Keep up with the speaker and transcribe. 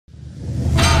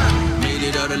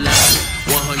the line.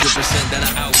 100% that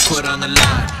I output on the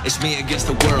line. It's me against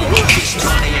the world. It's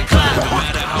Bonnie and Clyde. No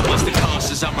matter how much the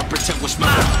cost is, I'ma protect what's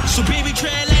mine. So baby,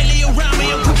 tread lightly around me.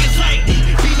 I'm quick as lightning.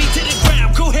 Beat me to the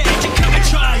ground. Go ahead, you come and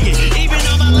try it. Even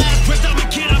on my last breath, I'ma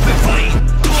get up and fight.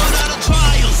 Doing all the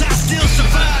trials, I still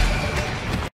survive.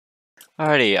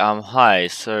 Alrighty, hi,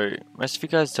 so most of you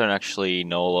guys don't actually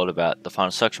know a lot about the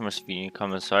final section, most of you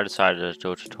newcomers, so I decided to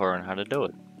do a tutorial on how to do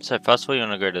it. So first of all, you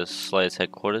want to go to Slayer's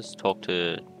headquarters, talk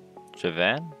to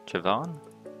Javan,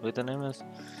 who the name is?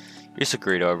 You just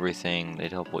agree to everything, they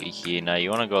teleport you here. Now you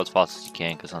want to go as fast as you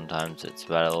can, because sometimes it's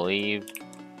about to leave,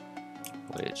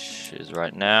 which is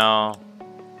right now,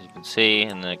 as you can see,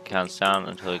 and then it counts down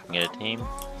until you can get a team.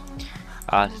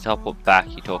 To teleport back,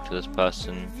 you talk to this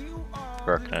person.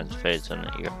 Recognize the face and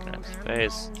you recognize the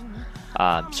face.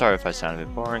 Sorry if I sound a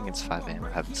bit boring, it's 5 AM,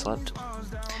 I haven't slept.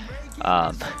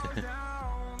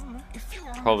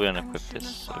 Probably unequip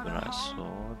this organized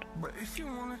sword.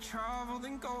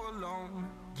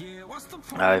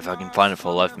 If I can find it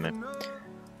for the life of me.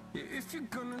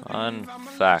 Fun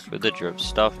fact, with the drip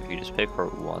stuff, if you just pay for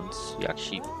it once, you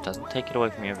actually doesn't take it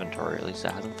away from your inventory, at least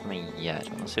it hasn't for me yet.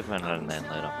 Let's see if I can add it in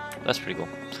later. That's pretty cool.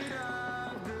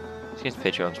 This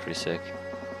Patreon's pretty sick.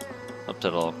 Up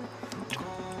to the log.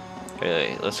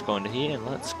 Okay, let's go into here and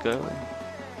let's go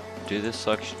do this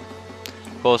section.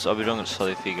 Of course, I'll be doing it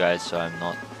slowly for you guys, so I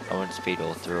won't speed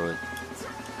all through it.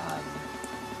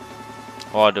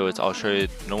 What I'll do is I'll show you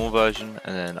the normal version,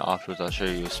 and then afterwards I'll show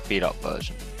you a speed up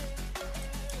version.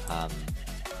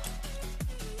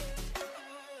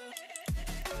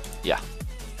 Yeah.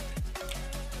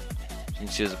 You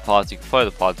can see there's a path, you can follow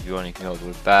the path if you want, you can go all the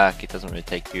way back. It doesn't really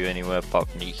take you anywhere apart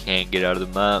from you can't get out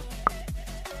of the map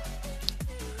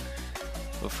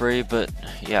for free, but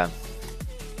yeah.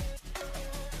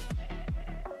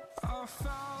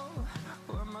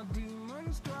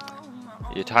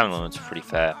 Your time limit's pretty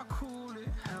fair.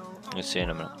 You'll see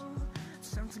in a minute.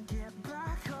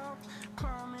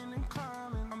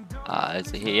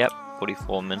 Is it here? Yep,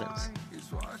 44 minutes.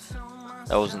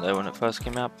 That wasn't there when it first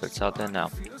came out, but it's out there now.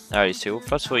 Alrighty, so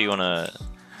first of all you want to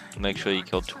make sure you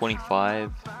kill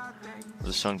 25 of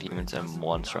the strong demons and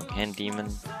 1 strong hand demon.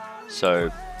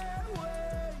 So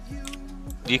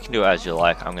you can do it as you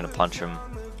like. I'm going to punch him.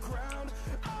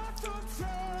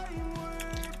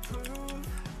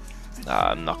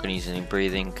 I'm not going to use any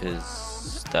breathing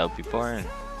because that would be boring.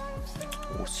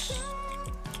 Oops.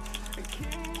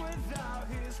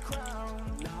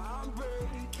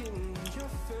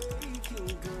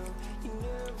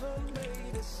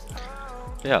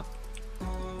 Yeah.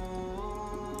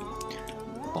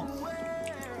 Boom.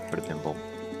 Put a pinball.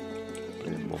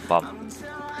 Pinball bum.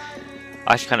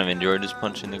 I actually kind of enjoyed just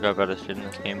punching the crap out of shit in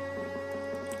this game.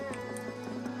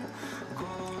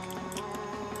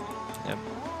 Yep.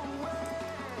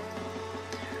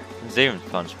 There's even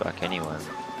punch back anyway.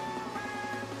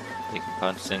 You can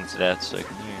punch things to death so you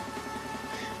can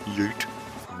hear. Yeet.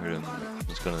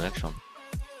 Let's go to the next one.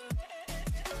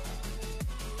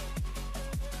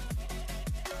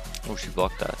 Oh, she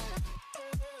blocked that.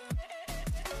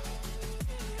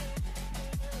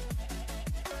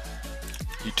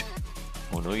 Eat.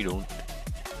 Oh no, you don't.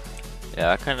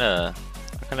 Yeah, I kind of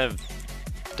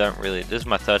don't really. This is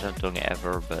my 3rd time doing it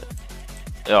ever, but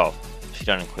oh, she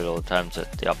don't include all the times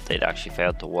that the update actually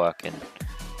failed to work and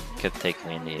kept taking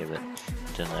me in the air, but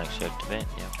didn't actually activate.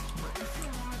 Yeah.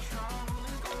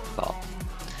 Well,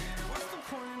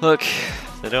 look,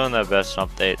 they're doing their best on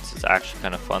updates. It's actually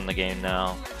kind of fun the game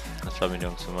now. That's why I've been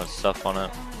doing so much stuff on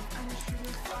it.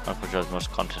 I'm going to put as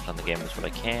much content on the game as what I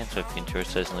can, so if you're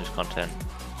interested in loose content,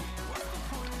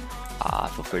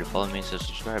 feel free to follow me, so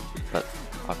subscribe. But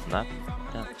apart from that,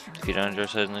 yeah. If you don't enjoy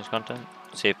certain loose content,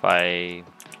 see if I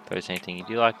post anything you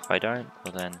do like. If I don't,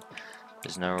 well then,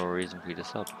 there's no real reason for you to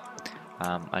sub.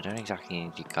 I don't exactly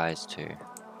need you guys to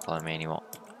follow me anymore.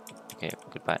 Okay,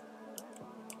 goodbye.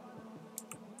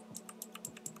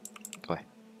 Go away.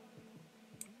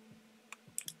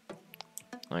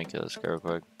 Let me kill this guy real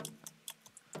quick.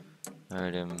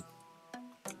 Hurt him.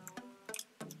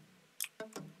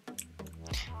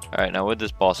 Alright, now with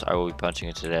this boss I will be punching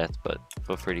it to death, but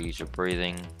feel free to use your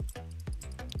breathing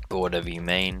or whatever you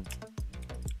mean.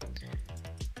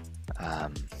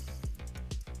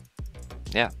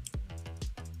 Yeah.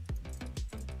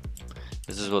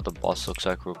 This is what the boss looks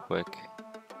like real quick.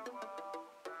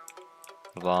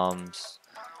 Bombs.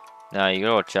 Now you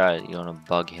gotta watch out, you wanna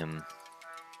bug him.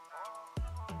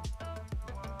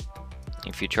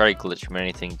 If you try to glitch him or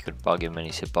anything, you could bug him and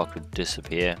his hitbox would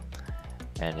disappear.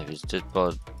 And if his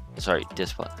hitbox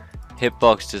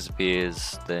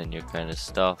disappears, then you're kind of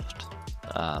stuffed.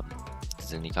 Because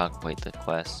then you can't complete the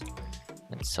quest.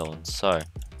 and so on. So,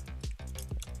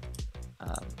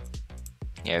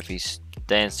 yeah, if you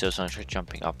stand still, so try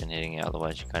jumping up and hitting it,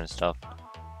 otherwise you kind of stuff.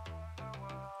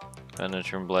 And the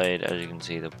trim blade, as you can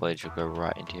see, the blade should go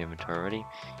right into your inventory already.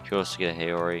 You also get a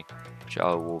Haori, which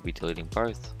I will be deleting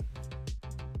both.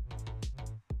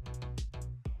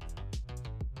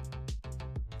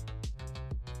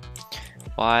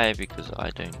 Why? Because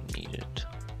I don't need it.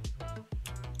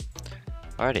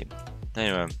 Alrighty.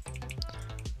 Anyway.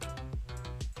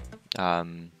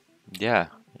 Yeah.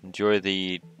 Enjoy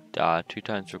the 2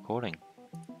 times recording.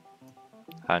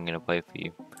 I'm gonna play for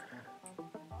you.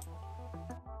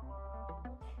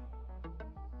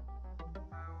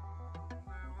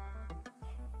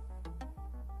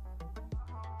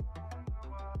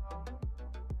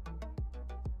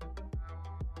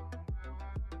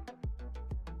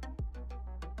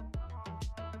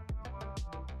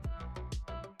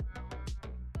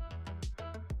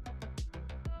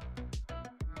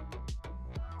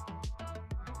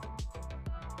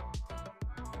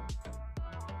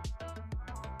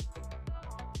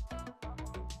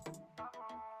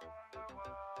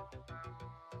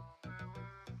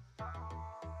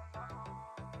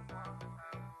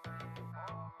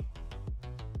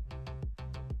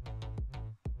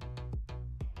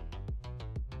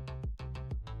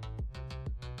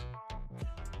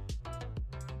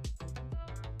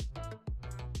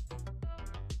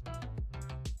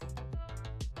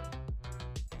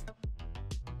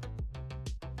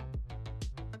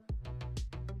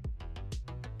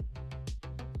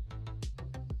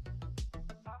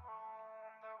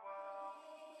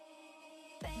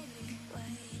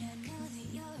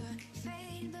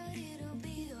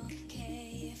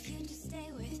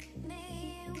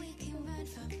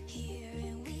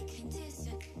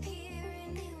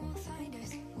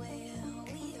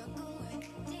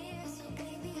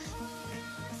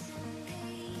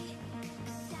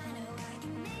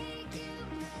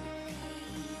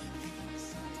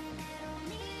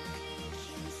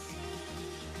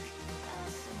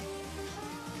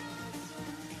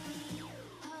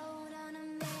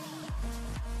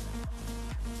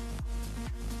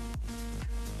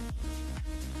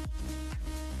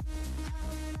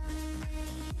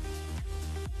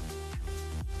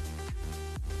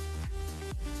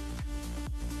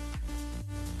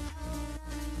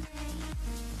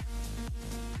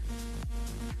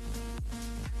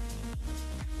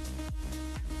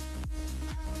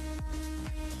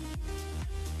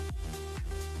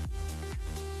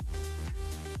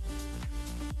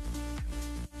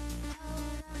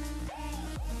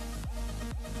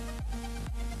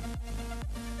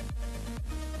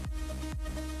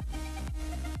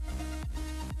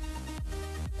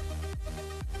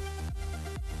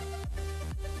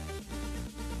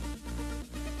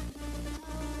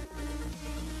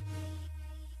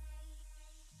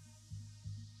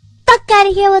 Out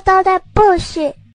of here with all that bullshit.